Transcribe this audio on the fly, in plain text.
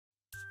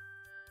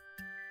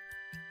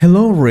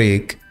Hello,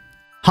 Rick.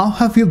 How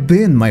have you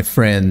been, my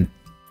friend?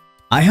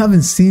 I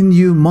haven't seen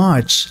you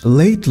much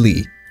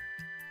lately.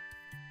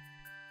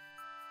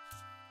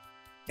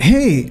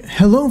 Hey,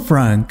 hello,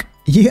 Frank.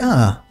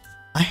 Yeah,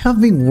 I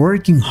have been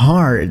working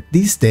hard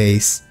these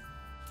days.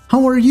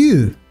 How are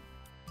you?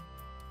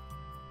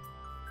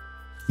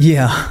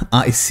 Yeah,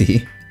 I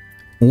see.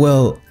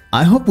 Well,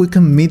 I hope we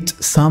can meet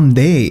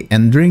someday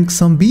and drink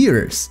some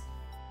beers.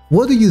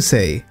 What do you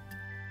say?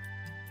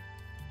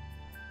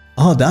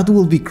 Oh, that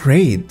will be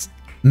great.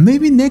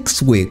 Maybe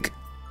next week.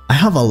 I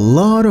have a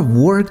lot of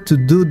work to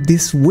do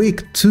this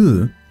week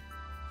too.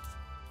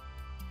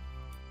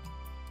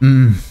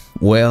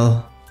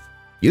 Well,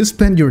 you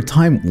spend your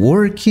time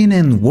working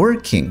and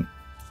working.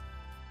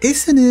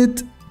 Isn't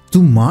it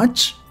too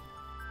much?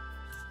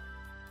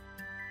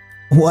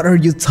 What are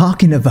you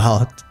talking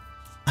about?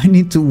 I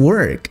need to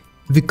work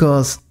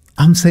because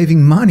I'm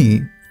saving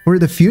money for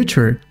the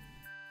future.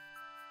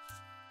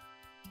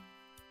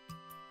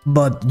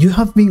 But you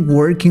have been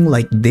working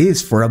like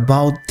this for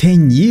about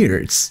 10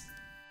 years,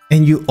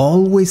 and you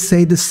always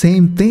say the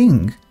same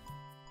thing.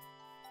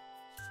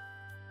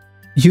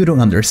 You don't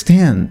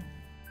understand.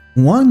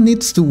 One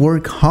needs to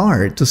work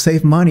hard to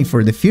save money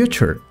for the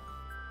future.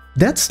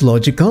 That's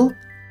logical.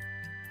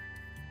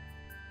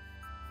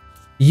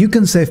 You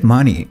can save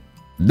money.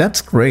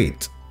 That's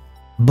great.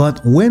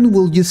 But when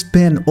will you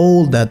spend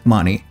all that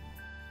money?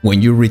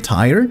 When you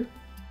retire?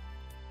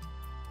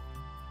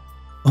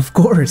 Of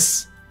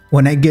course.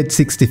 When I get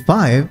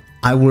 65,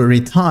 I will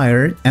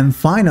retire and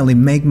finally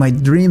make my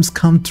dreams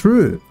come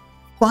true.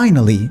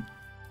 Finally.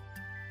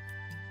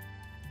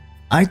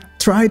 I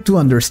try to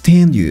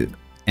understand you,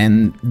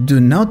 and do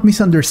not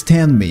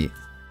misunderstand me,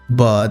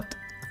 but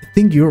I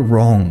think you're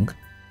wrong.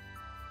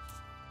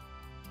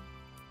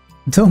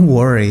 Don't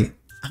worry,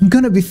 I'm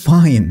gonna be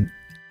fine.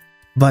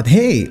 But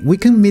hey, we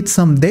can meet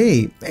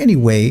someday,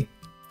 anyway,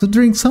 to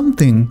drink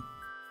something.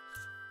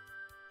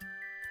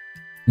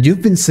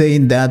 You've been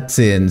saying that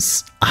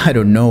since, I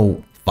don't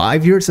know,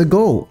 5 years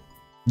ago.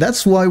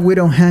 That's why we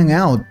don't hang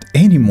out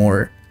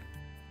anymore.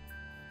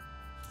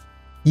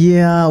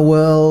 Yeah,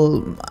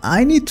 well,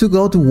 I need to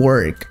go to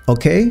work,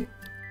 okay?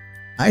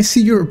 I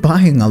see you're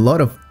buying a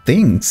lot of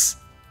things.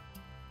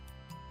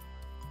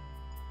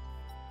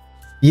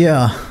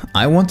 Yeah,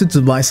 I wanted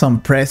to buy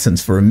some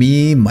presents for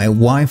me, my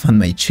wife, and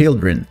my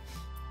children.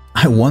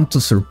 I want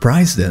to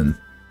surprise them.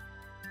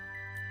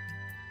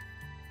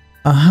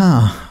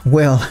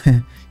 Well,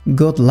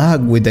 good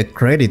luck with the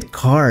credit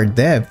card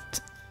debt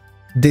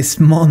this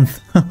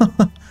month.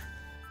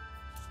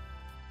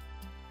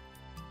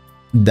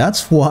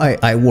 That's why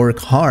I work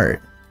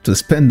hard, to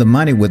spend the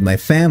money with my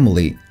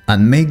family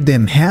and make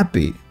them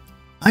happy.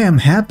 I am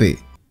happy.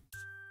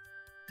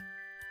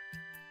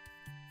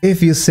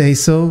 If you say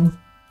so.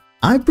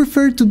 I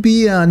prefer to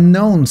be a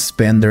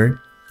non-spender.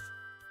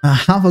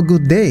 Have a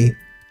good day.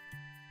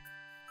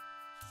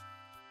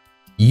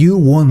 You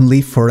won't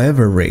live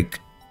forever, Rick.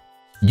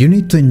 You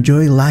need to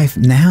enjoy life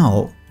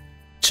now.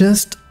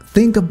 Just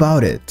think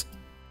about it.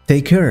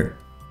 Take care.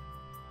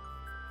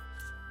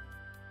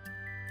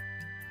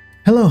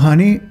 Hello,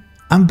 honey.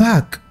 I'm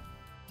back.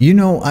 You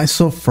know, I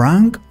saw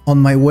Frank on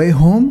my way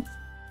home.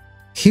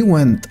 He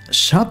went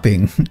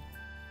shopping.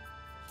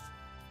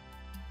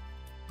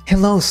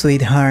 Hello,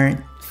 sweetheart.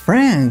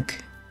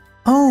 Frank.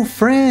 Oh,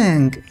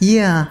 Frank.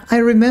 Yeah, I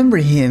remember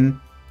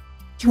him.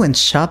 He went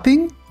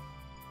shopping?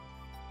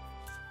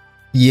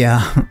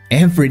 Yeah,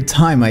 every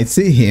time I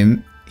see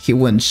him, he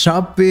went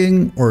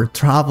shopping or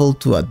traveled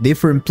to a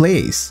different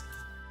place.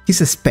 He's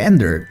a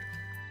spender.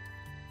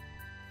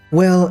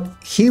 Well,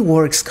 he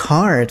works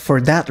hard for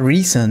that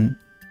reason.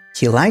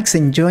 He likes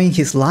enjoying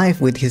his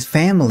life with his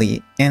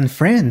family and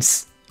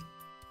friends.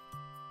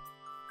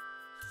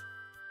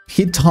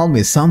 He told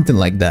me something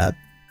like that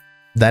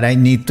I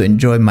need to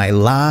enjoy my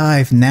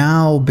life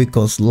now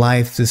because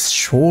life is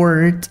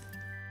short.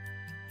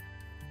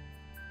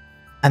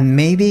 And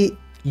maybe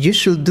you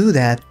should do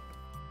that.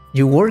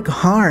 You work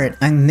hard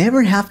and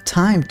never have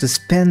time to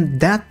spend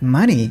that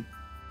money.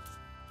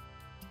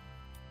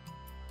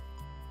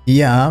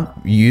 Yeah,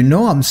 you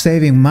know I'm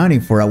saving money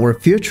for our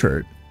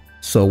future,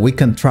 so we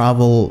can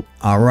travel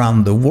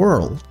around the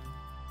world.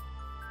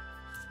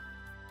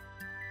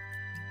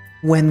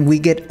 When we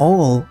get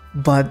old,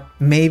 but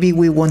maybe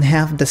we won't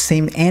have the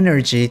same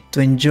energy to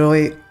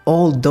enjoy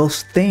all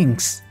those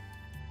things.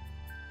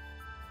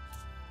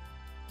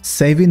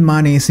 Saving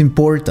money is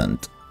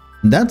important.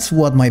 That's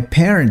what my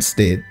parents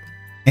did,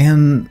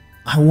 and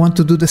I want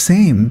to do the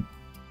same.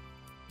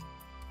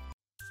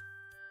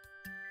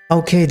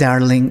 Okay,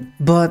 darling,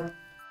 but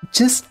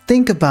just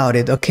think about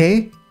it,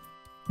 okay?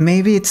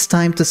 Maybe it's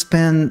time to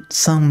spend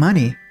some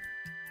money.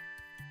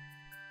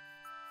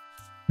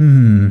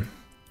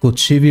 Could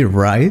she be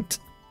right?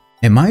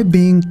 Am I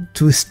being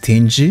too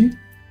stingy?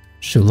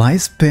 Should I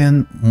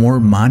spend more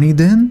money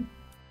then?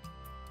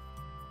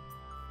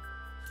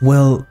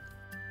 Well,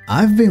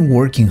 I've been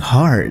working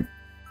hard.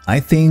 I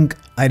think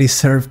I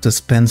deserve to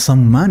spend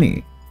some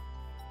money.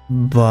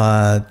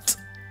 But...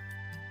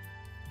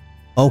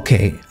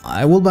 okay,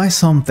 I will buy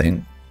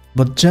something.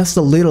 but just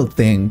a little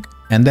thing,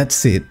 and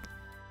that's it.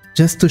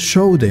 Just to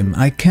show them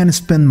I can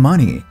spend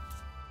money.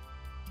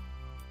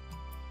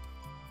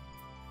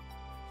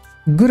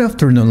 Good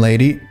afternoon,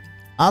 lady.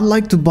 I'd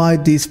like to buy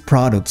these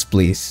products,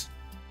 please.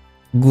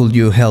 Would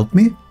you help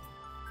me?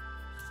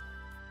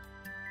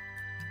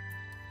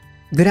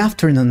 Good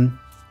afternoon.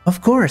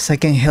 Of course I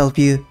can help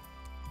you.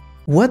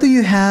 What do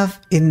you have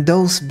in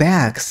those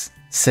bags,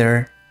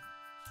 sir?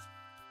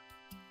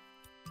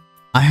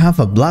 I have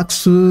a black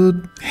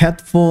suit,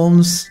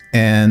 headphones,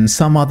 and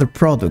some other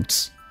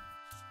products.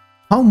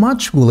 How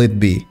much will it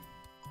be?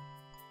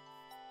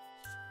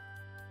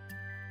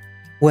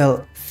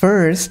 Well,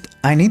 first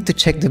I need to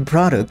check the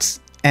products,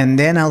 and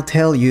then I'll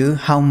tell you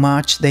how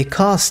much they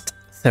cost,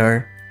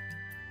 sir.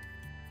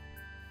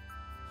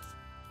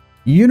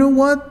 You know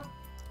what?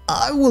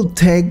 I will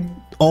take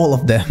all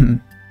of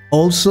them.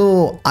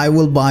 Also, I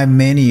will buy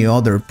many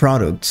other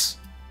products.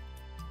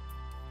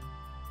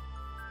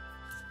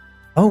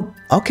 Oh,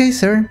 okay,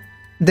 sir.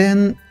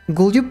 Then,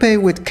 will you pay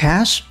with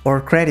cash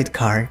or credit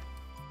card?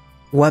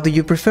 What do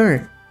you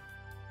prefer?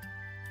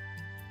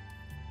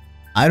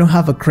 I don't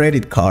have a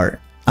credit card.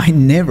 I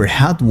never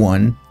had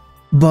one.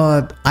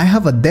 But I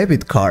have a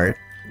debit card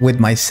with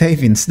my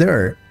savings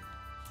there.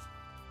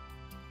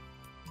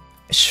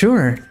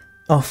 Sure,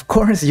 of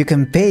course you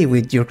can pay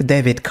with your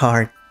debit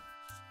card.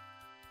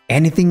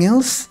 Anything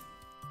else?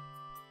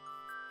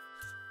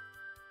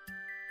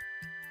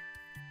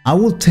 I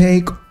will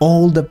take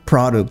all the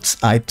products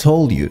I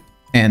told you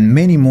and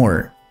many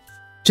more.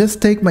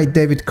 Just take my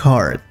debit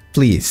card,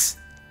 please.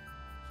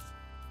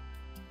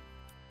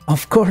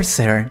 Of course,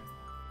 sir.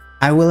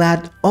 I will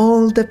add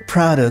all the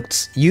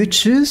products you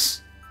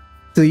choose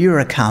to your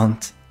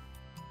account.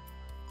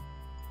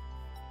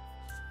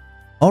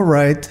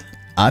 Alright,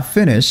 I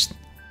finished.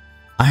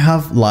 I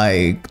have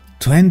like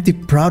 20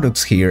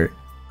 products here.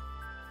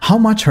 How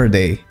much are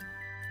they?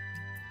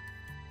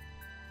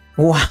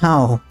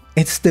 Wow,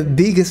 it's the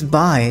biggest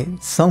buy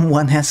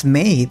someone has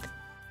made.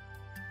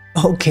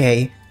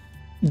 Okay,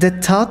 the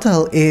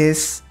total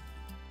is...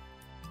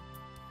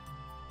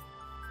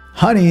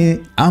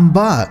 Honey, I'm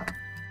back.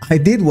 I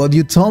did what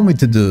you told me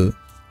to do.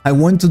 I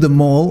went to the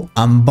mall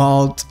and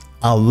bought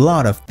a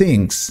lot of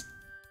things.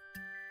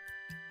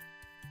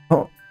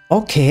 Oh,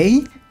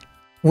 okay.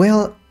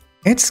 Well,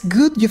 it's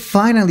good you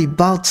finally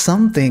bought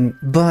something,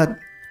 but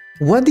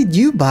what did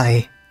you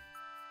buy?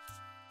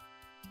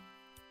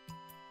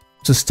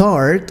 To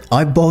start,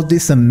 I bought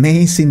this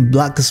amazing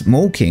black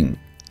smoking.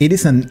 It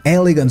is an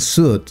elegant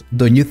suit,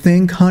 don't you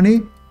think,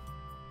 honey?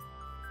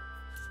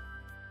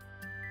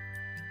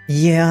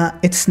 Yeah,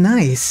 it's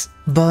nice,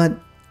 but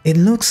it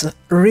looks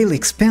really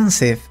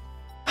expensive.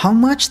 How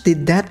much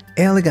did that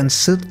elegant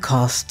suit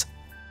cost?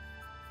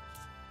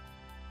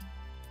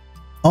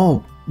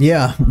 Oh,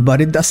 yeah,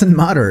 but it doesn't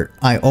matter.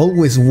 I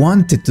always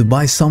wanted to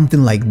buy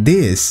something like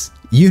this,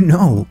 you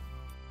know.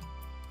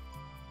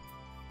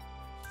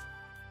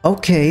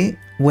 Okay,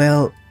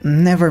 well,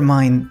 never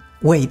mind.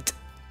 Wait,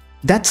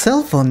 that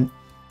cell phone,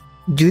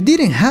 you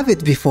didn't have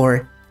it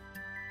before.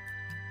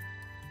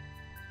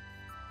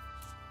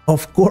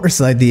 Of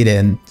course I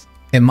didn't.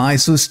 Am I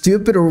so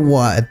stupid or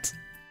what?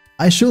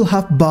 I should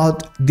have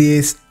bought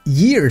this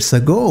years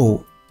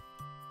ago.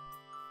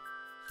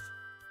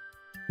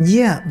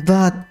 Yeah,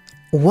 but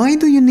why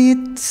do you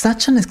need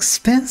such an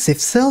expensive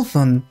cell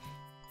phone?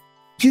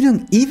 You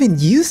don't even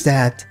use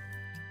that.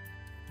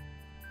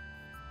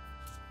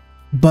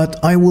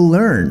 But I will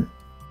learn.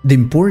 The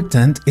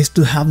important is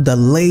to have the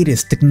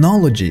latest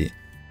technology.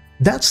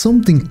 That's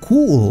something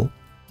cool.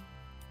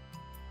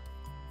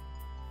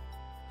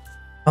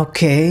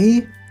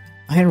 Okay,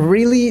 I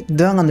really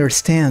don't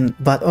understand,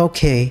 but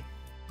okay.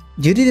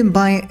 You didn't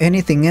buy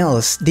anything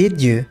else,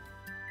 did you?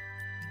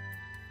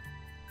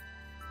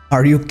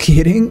 Are you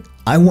kidding?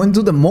 I went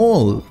to the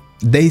mall.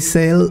 They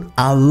sell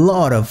a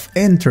lot of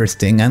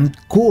interesting and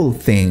cool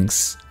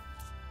things.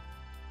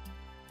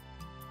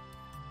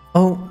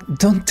 Oh,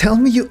 don't tell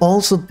me you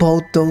also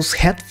bought those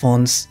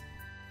headphones.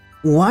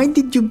 Why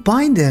did you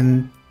buy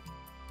them?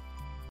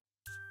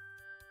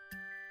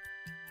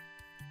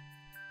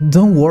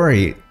 Don't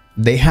worry,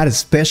 they had a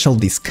special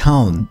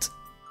discount,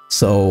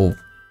 so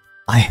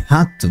I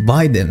had to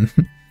buy them.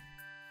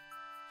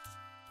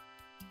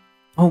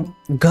 Oh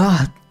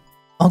God.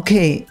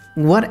 Okay,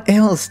 what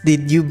else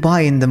did you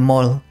buy in the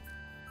mall?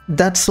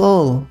 That's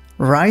all,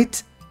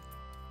 right?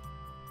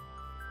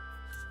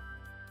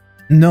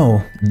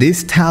 No,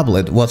 this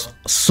tablet was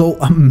so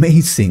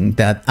amazing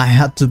that I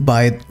had to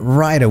buy it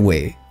right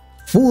away.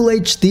 Full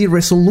HD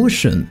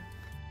resolution.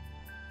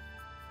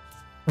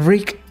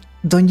 Rick,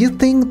 don't you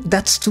think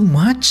that's too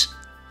much?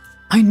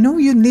 I know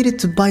you needed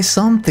to buy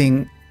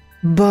something,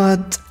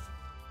 but...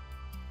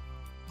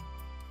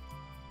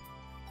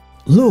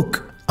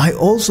 Look, I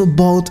also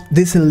bought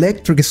this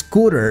electric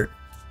scooter.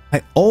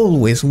 I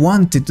always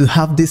wanted to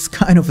have this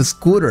kind of a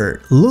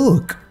scooter.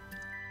 Look.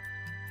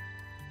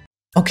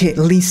 Okay,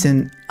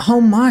 listen, how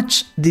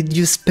much did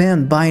you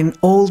spend buying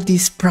all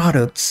these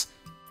products?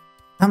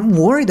 I'm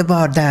worried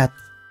about that.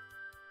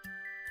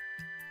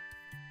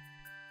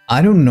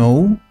 I don't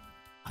know.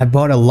 I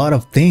bought a lot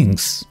of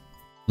things.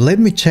 Let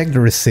me check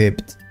the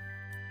receipt.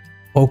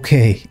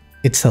 Okay,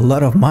 it's a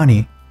lot of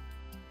money.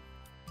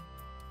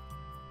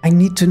 I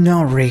need to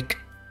know, Rick.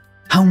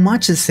 How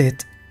much is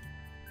it?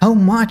 How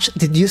much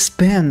did you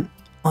spend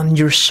on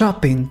your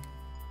shopping?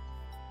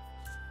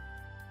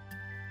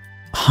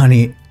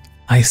 Honey,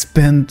 I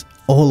spent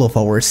all of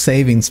our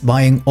savings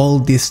buying all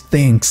these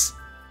things.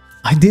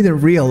 I didn't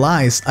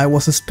realize I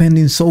was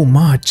spending so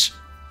much.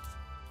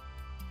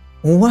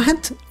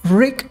 What?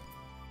 Rick,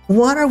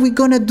 what are we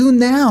gonna do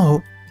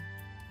now?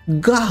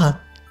 God,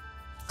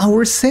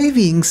 our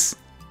savings.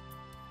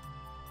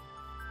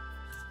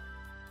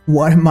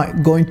 What am I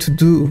going to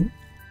do?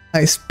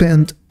 I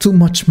spent too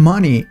much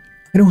money.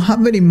 I don't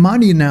have any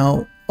money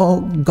now. Oh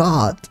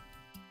God.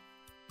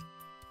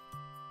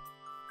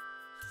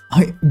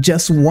 I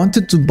just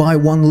wanted to buy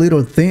one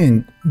little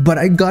thing, but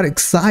I got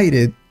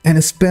excited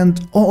and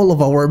spent all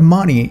of our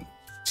money.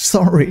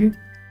 Sorry.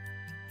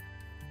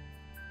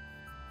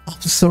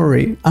 I'm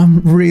sorry.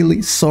 I'm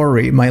really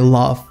sorry, my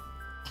love.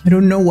 I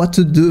don't know what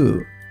to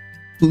do.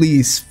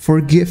 Please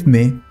forgive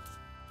me.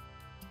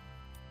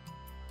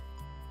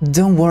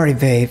 Don't worry,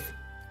 babe.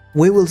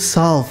 We will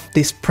solve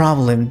this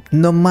problem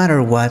no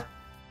matter what.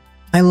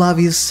 I love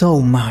you so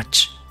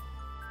much.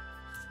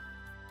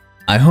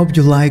 I hope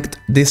you liked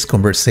this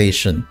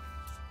conversation.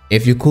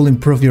 If you could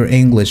improve your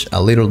English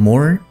a little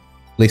more,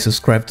 please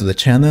subscribe to the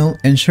channel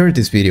and share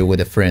this video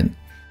with a friend.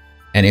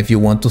 And if you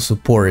want to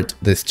support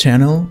this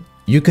channel,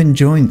 you can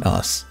join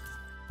us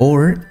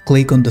or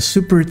click on the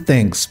Super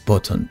Thanks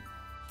button.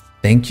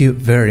 Thank you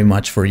very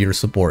much for your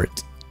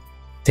support.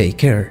 Take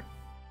care.